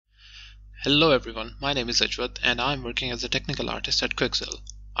Hello everyone, my name is Ajwat and I am working as a technical artist at Quixel.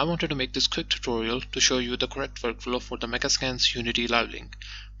 I wanted to make this quick tutorial to show you the correct workflow for the Megascans Unity LiveLink.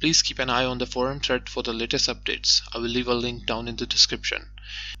 Please keep an eye on the forum thread for the latest updates. I will leave a link down in the description.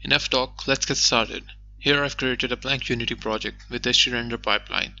 Enough talk, let's get started. Here I've created a blank Unity project with hrender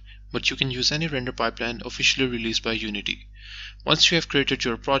pipeline, but you can use any render pipeline officially released by Unity. Once you have created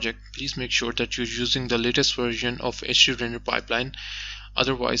your project, please make sure that you're using the latest version of hrender pipeline.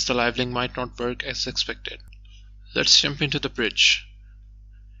 Otherwise, the LiveLink might not work as expected. Let's jump into the bridge.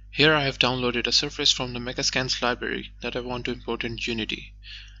 Here I have downloaded a surface from the Megascans library that I want to import in Unity.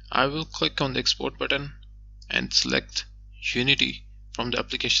 I will click on the export button and select Unity from the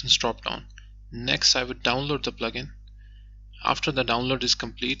applications drop-down. Next, I would download the plugin. After the download is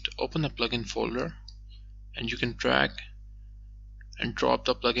complete, open the plugin folder and you can drag and drop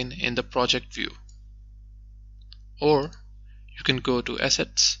the plugin in the project view. Or you can go to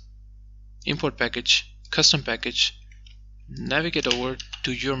Assets, Import Package, Custom Package, navigate over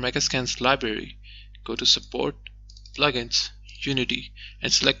to your Megascans library, go to Support, Plugins, Unity,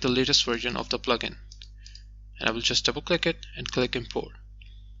 and select the latest version of the plugin. And I will just double click it and click Import.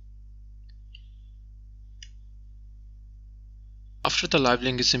 After the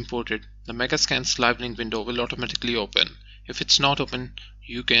LiveLink is imported, the Megascans LiveLink window will automatically open. If it's not open,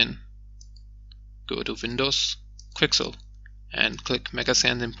 you can go to Windows, Quixel, and click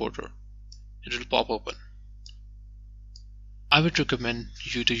Megascans Importer. It will pop open. I would recommend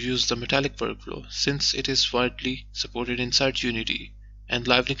you to use the metallic workflow since it is widely supported inside Unity, and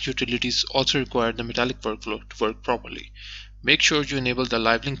LiveLink utilities also require the metallic workflow to work properly. Make sure you enable the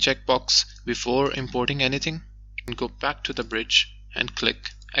LiveLink checkbox before importing anything, and go back to the bridge and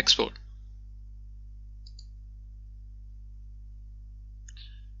click Export.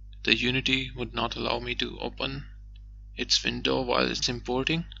 The Unity would not allow me to open its window while it's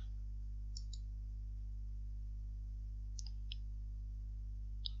importing.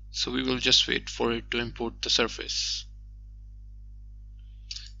 So we will just wait for it to import the surface.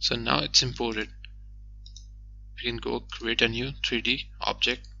 So now it's imported. We can go create a new 3D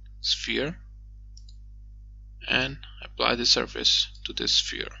object sphere and apply the surface to this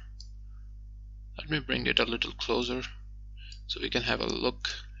sphere. Let me bring it a little closer so we can have a look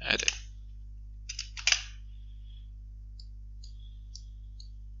at it.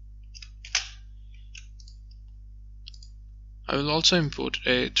 I will also import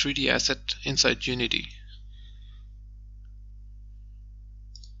a 3D asset inside Unity.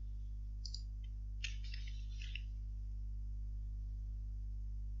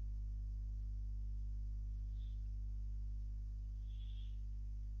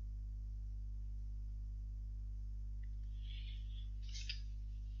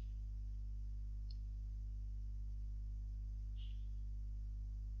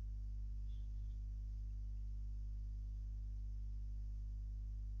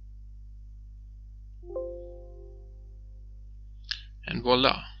 And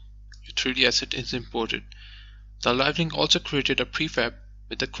voila, your 3D asset is imported. The LiveLink also created a prefab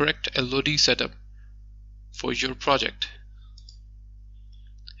with the correct LOD setup for your project.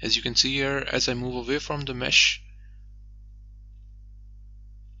 As you can see here, as I move away from the mesh,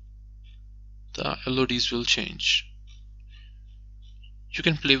 the LODs will change. You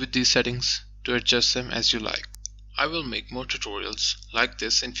can play with these settings to adjust them as you like. I will make more tutorials like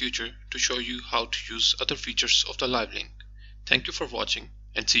this in future to show you how to use other features of the LiveLink. Thank you for watching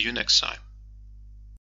and see you next time.